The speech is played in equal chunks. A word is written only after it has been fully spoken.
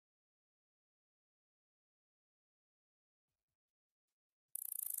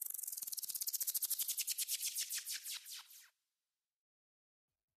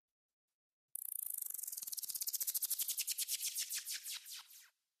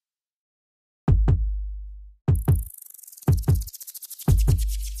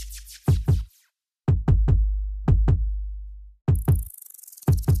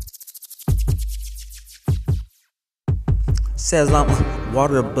Says I'm a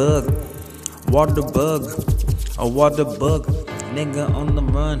Waterbug, a Waterbug, nigga on the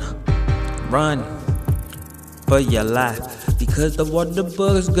run for your life, because the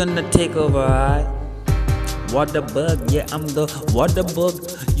Waterbug is gonna take over, alright? Waterbug, yeah, I'm the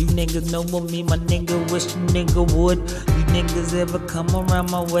Waterbug. You niggas know what me, my nigga, wish you nigga would. You niggas ever come around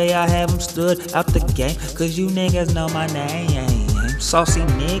my way, I have them stood out the game, cause you niggas know my name. Saucy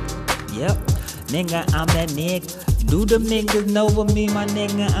Nick, yep, nigga, I'm that nigga. Do the niggas know what me, my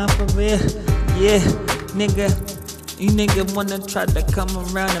nigga, I'm for real. Yeah, nigga, you niggas wanna try to come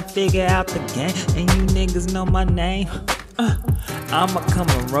around and figure out the game, and you niggas know my name. I'ma come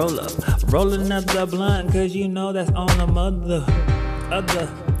and roll another blunt, cause you know that's on the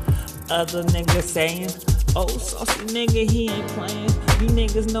other niggas saying, oh, Saucy nigga, he ain't playing. You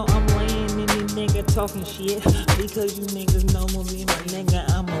niggas know I'm laying, and you nigga talking shit, because you niggas know me, my nigga,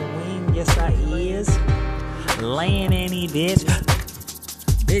 I'm a win. Yes, I is laying any bitch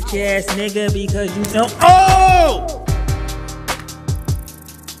ass nigga, because you know, oh!